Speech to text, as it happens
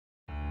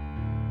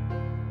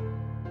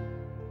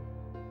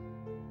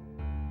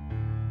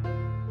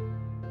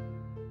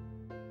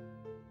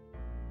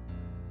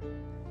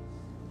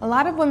A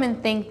lot of women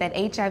think that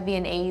HIV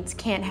and AIDS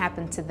can't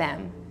happen to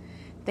them.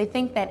 They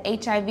think that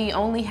HIV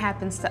only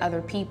happens to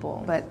other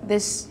people, but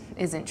this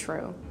isn't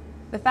true.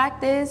 The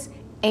fact is,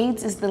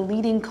 AIDS is the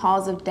leading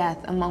cause of death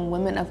among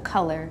women of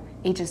color,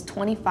 ages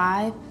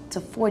 25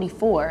 to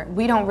 44.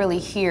 We don't really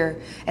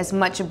hear as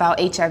much about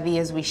HIV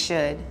as we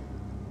should.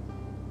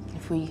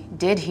 If we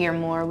did hear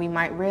more, we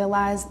might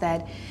realize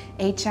that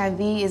HIV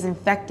is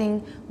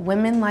infecting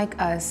women like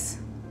us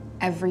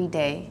every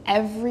day.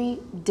 Every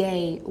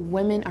day,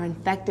 women are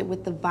infected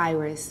with the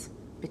virus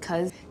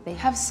because they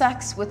have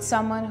sex with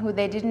someone who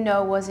they didn't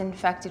know was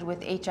infected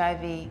with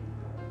HIV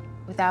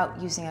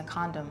without using a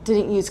condom.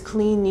 Didn't use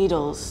clean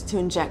needles to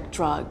inject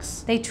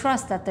drugs. They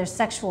trust that their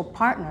sexual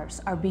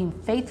partners are being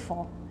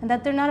faithful and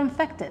that they're not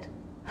infected,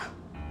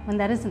 when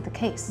that isn't the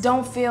case.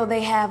 Don't feel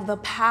they have the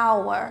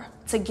power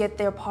to get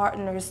their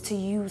partners to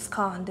use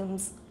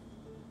condoms,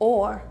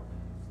 or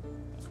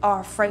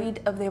are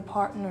afraid of their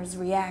partner's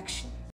reaction.